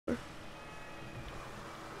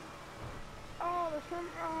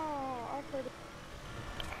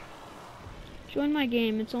Join my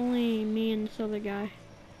game. It's only me and this other guy.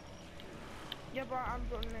 Yeah, but I'm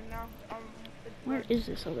joining in now. Where is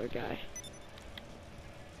this other guy?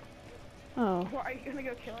 Oh. What, are you gonna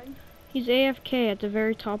go kill him? He's AFK at the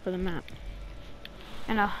very top of the map.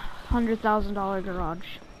 In a $100,000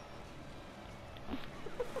 garage.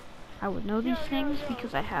 I would know these things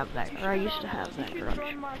because I have that, or I used to have that garage.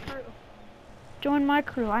 Join my crew. Join my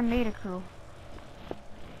crew. I made a crew.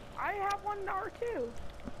 I have one too.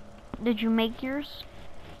 Did you make yours?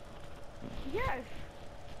 Yes.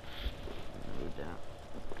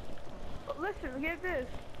 But listen, get this.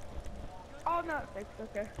 Oh no, it's fixed.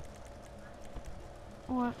 Okay.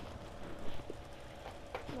 What?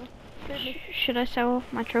 No, should I sell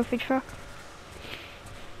my trophy truck?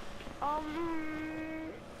 No.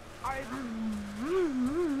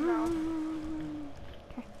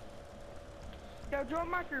 Okay. Yo, join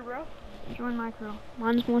my crew, bro. Join my crew.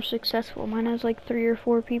 Mine's more successful. Mine has like 3 or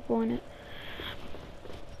 4 people in it.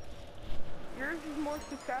 Yours is more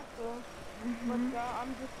successful, but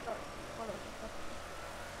I'm just whatever.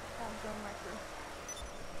 Join my crew.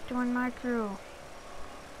 Join my crew.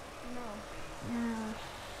 No. Yes.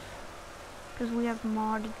 Because we have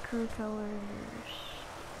modded crew colors.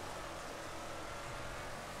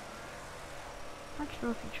 My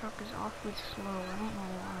trophy truck is awfully slow. I don't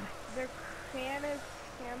know why. The Canis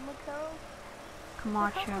Camacho?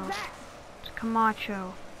 Camacho. What the hell is that? It's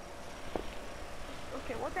Camacho.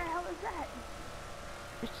 Okay, what the hell is that?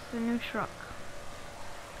 It's the new truck.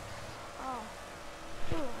 Oh.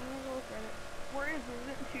 Ooh, I'm gonna go look at it. Where is it? Is it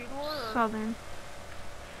in two-door or? Southern.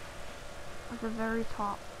 At the very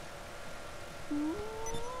top. Ooh.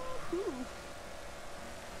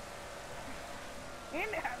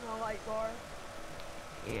 And it has a light bar.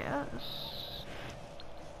 Yes.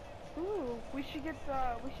 Ooh, we should get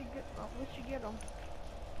them.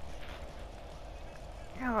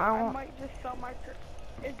 Yeah, I might just sell my truck.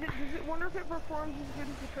 Does it wonder if it performs as good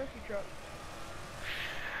as the trophy truck?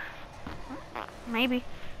 Maybe.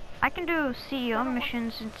 I can do CEO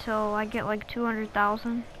missions until I get like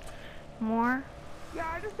 200,000 more. Yeah,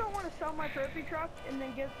 I just don't want to sell my trophy truck and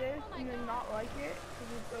then get this and then not like it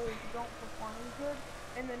because those don't perform as good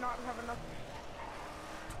and then not have enough.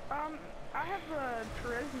 I have a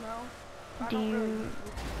Turismo. Do you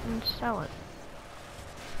sell it?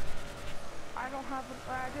 I don't have it.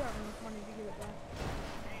 I do have enough money to get it back.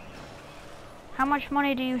 How much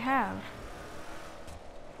money do you have?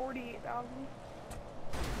 48,000.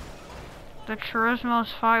 The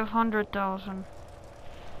Turismo's 500,000.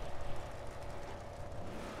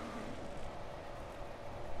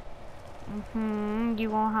 You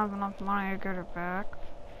won't have enough money to get it back.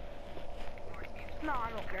 No, I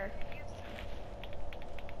don't care.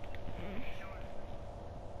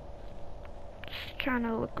 Just trying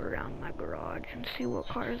to look around my garage and see what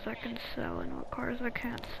cars I can sell and what cars I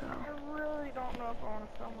can't sell. I really don't know if I want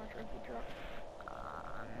to sell my trophy truck.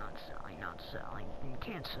 I'm not selling. You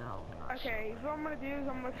can't sell. Okay, so what I'm gonna do is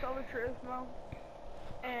I'm gonna sell the Turismo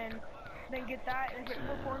and then get that, and if it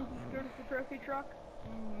performs as good as the trophy truck,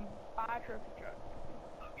 buy a trophy truck.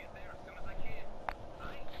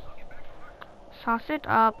 Sauce it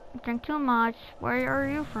up. Drink too much. Where are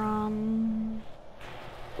you from?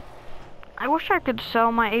 I wish I could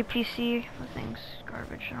sell my APC. The thing's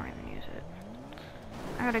garbage. I don't even use it.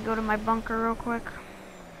 I gotta go to my bunker real quick.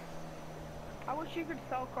 I wish you could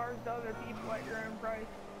sell cars to other people at your own price.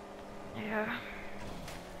 Yeah.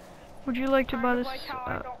 Would you like to buy this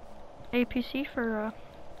APC for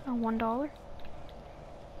 $1?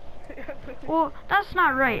 Well, that's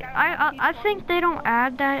not right. I think they don't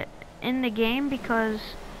add that in the game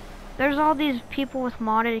because there's all these people with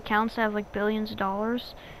modded accounts that have like billions of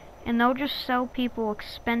dollars, and they'll just sell people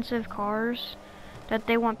expensive cars that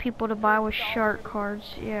they want people to buy with shark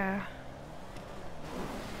cards. Yeah.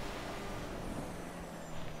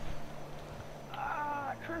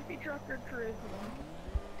 Trophy truck or Turismo?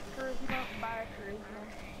 Turismo, buy a Turismo.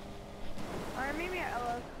 Alright, maybe an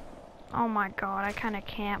LS. Oh my god, I kinda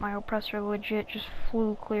can't. My oppressor legit just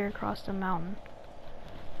flew clear across the mountain.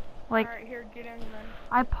 Like, alright, here, get in then.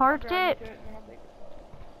 I parked it.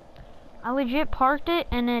 I legit parked it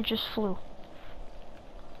and then it just flew.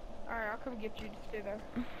 Alright, I'll come get you to stay there.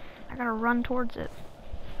 I gotta run towards it.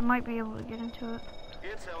 I might be able to get into it.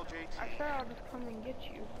 It's LJT. I said I'll just come and get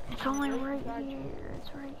you. It's only right here.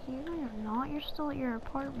 It's right here. No, you're not. You're still at your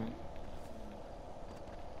apartment.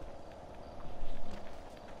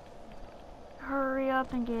 Hurry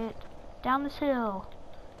up and get down this hill.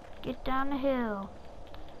 Get down the hill.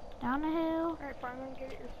 Down the hill. Alright, fine, then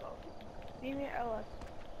get it yourself. Leave me at LS.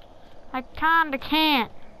 I kinda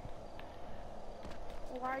can't.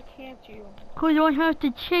 Well, Why can't you? Cause I have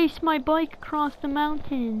to chase my bike across the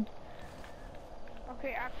mountain.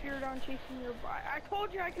 Okay, after you're done chasing your bike. I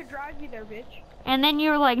told you I could drive you there, bitch. And then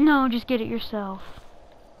you're like, no, just get it yourself.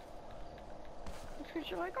 Because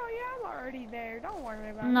you're like, oh yeah, I'm already there. Don't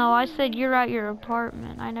worry about it. No, I said you're at your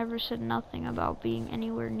apartment. I never said nothing about being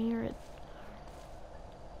anywhere near it.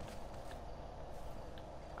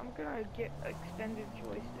 I'm gonna get extended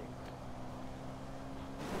joystick.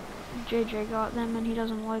 JJ got them and he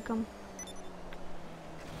doesn't like them.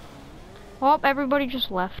 Well, everybody just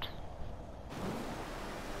left.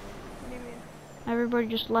 What do you mean? Everybody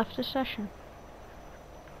just left the session.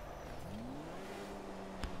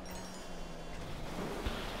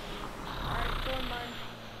 Alright, join mine.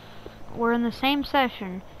 We're in the same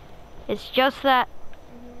session. It's just that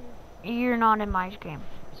you're not in my game.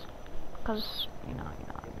 Cause you know.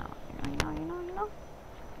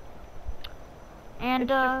 And It's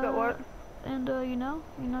just that what? And you know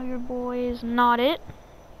your boy is not it.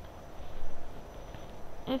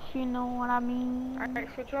 If you know what I mean. Alright,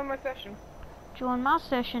 so join my session. Join my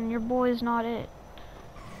session, your boy is not it.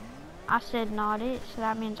 I said not it, so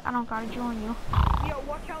that means I don't gotta join you. Yo,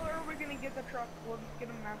 what color are we gonna get the truck? We'll just get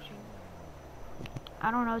them matching.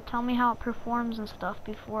 I don't know, tell me how it performs and stuff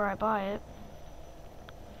before I buy it.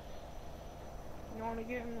 You wanna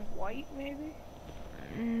get in white, maybe?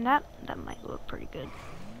 That might look pretty good.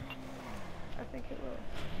 I think it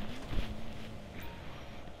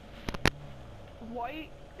will. White,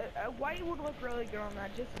 white would look really good on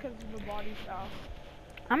that, just because of the body style.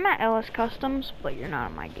 I'm at LS Customs, but you're not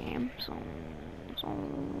in my game, so.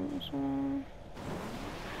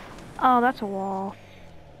 Oh, that's a wall.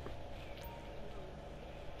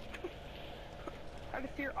 I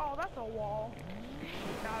just hear, oh, that's a wall.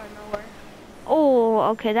 Out of nowhere. Oh,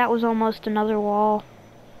 okay, that was almost another wall.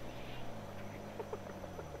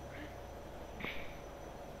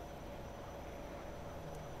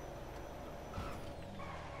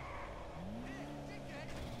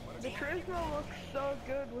 The Turismo looks so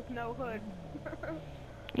good with no hood.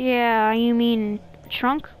 Yeah, you mean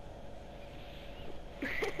trunk?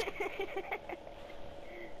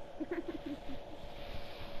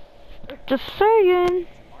 Just saying.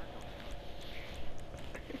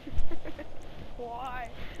 Why?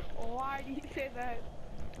 Why do you say that?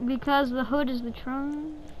 Because the hood is the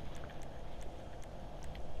trunk.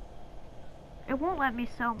 It won't let me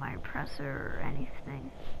sell my oppressor or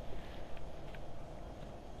anything.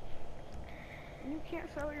 You can't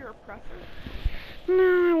sell your oppressor?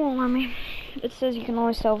 No, it won't let me. It says you can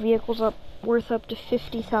only sell vehicles worth up to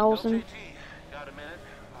 50,000. Got a minute?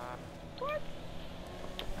 What?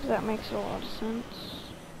 That makes a lot of sense.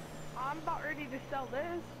 I'm about ready to sell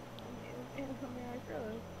this. And something like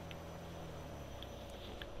this.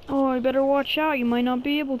 Oh, I better watch out. You might not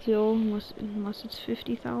be able to unless it's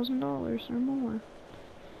 $50,000 or more.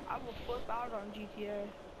 I will flip out on GTA.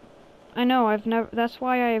 I know. I've never. That's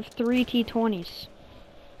why I have 3 T20s,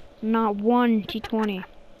 not 1 T20.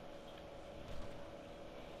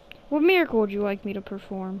 What miracle would you like me to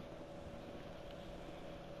perform?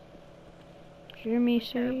 Jimmy,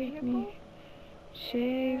 save me.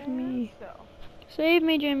 Save me. So, Save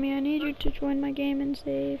me, Jimmy. I need you to join my game and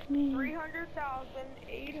save me.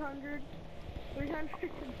 300,800.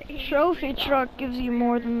 Trophy truck gives you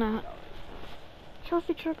more than that.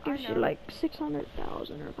 Trophy truck gives you like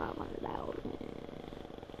 600,000 or 500,000.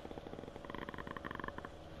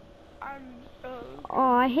 Oh,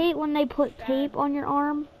 I hate when they put tape on your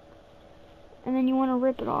arm, and then you want to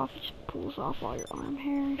rip it off. It just pulls off all your arm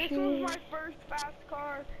hair and This shit. was my first fast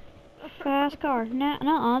car. Fast car.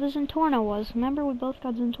 Nuh-uh, the Zentorno was. Remember we both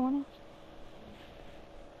got Zentornos?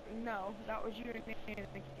 No, that was you and me.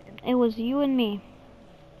 It was you and me.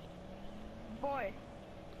 Boy.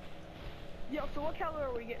 Yo, so what color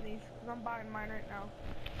are we getting these? Because I'm buying mine right now.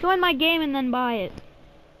 Join my game and then buy it.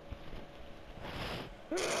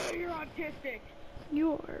 You're autistic.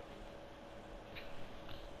 You are.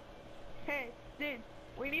 Hey, dude,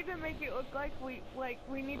 we need to make it look like we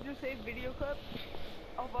need to save video clips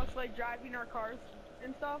of us like driving our cars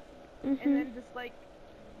and stuff, and then just like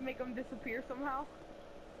make them disappear somehow.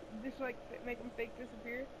 Just like make them fake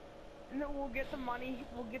disappear, and then we'll get the money.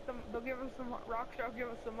 We'll get them. They'll give us some. Rockstar will give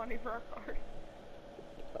us some money for our cars.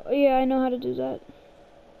 Yeah, I know how to do that.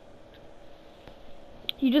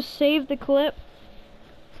 You just save the clip.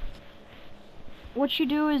 What you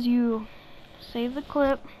do is you save the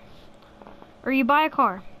clip, or you buy a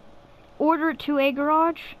car, order it to a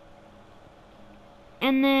garage,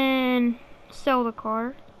 and then sell the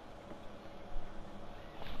car.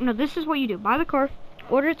 No, this is what you do. Buy the car,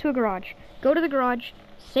 order it to a garage, go to the garage,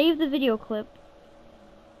 save the video clip.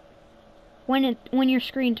 when your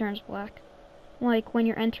screen turns black, like when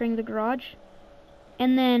you're entering the garage,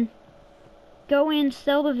 and then go in,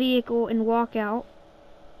 sell the vehicle, and walk out.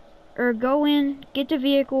 Or go in, get the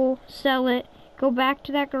vehicle, sell it, go back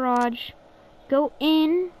to that garage, go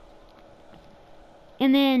in,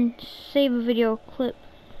 and then save a video clip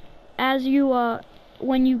as you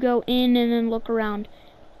when you go in, and then look around,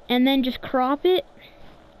 and then just crop it,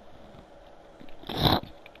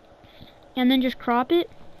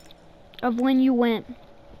 of when you went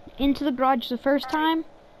into the garage the first time,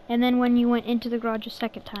 and then when you went into the garage the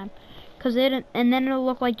second time, and then it'll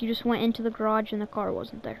look like you just went into the garage and the car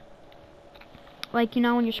wasn't there. Like, you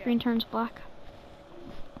know, when your screen turns black.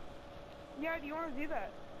 Yeah, do you want to do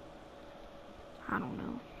that? I don't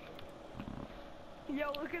know. Yo,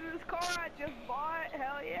 look at this car I just bought.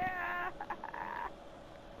 Hell yeah.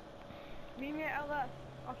 Meet me at LS.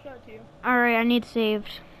 I'll show it to you. Alright, I need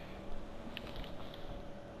saved.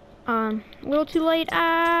 A little too late.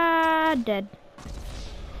 Dead.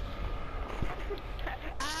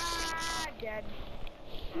 Dead.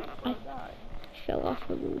 I fell off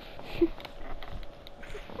the roof.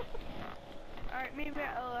 Alright, meet me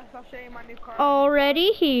at LS. I'll show you my new car.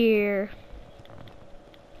 Already here.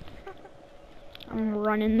 I'm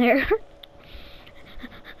running there. Yo,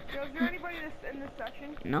 is there anybody in this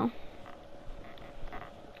session? No.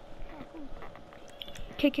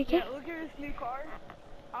 Okay. Yeah, look at this new car.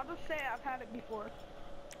 I'll just say I've had it before.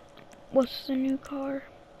 What's the new car?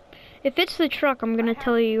 If it's the truck, I'm gonna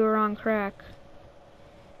tell you were on crack.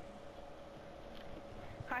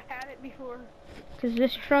 I had it before. Because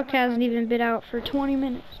this truck hasn't even been out for 20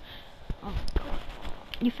 minutes. Oh.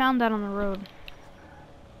 You found that on the road.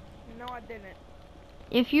 No, I didn't.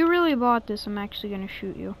 If you really bought this, I'm actually gonna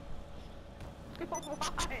shoot you.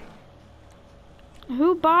 Why?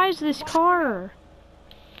 Who buys this car?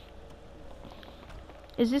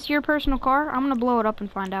 Is this your personal car? I'm gonna blow it up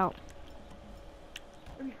and find out.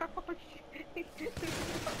 No, shit. You're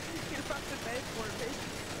about to pay for it,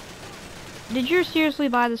 bitch. Did you seriously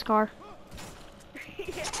buy this car?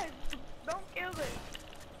 Yes, don't kill it.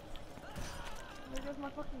 There goes my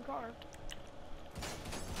fucking car.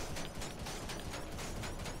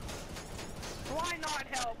 Why not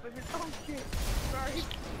help if it's oh shit? Sorry.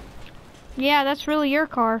 Yeah, that's really your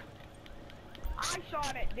car. I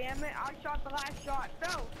shot it, damn it. I shot the last shot.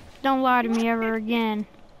 No. Don't lie to me ever again.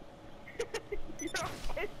 You're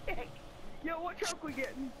autistic. Yo, what truck we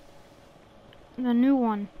getting? The new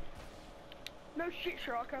one. No shit,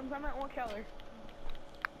 Sherlock Holmes. I meant what color.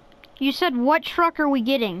 You said, what truck are we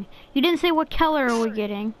getting? You didn't say what color are we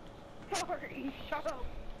getting. Sorry, shut up.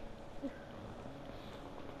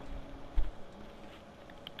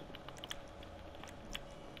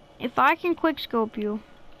 If I can quickscope you,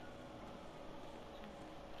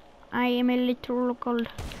 I am a little cold.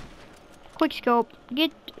 Quickscope,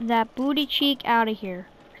 get that booty cheek out of here.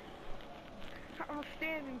 I was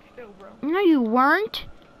standing still, bro. No, you weren't.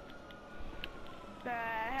 The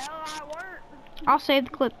hell I weren't. I'll save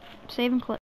the clip. Save and clip.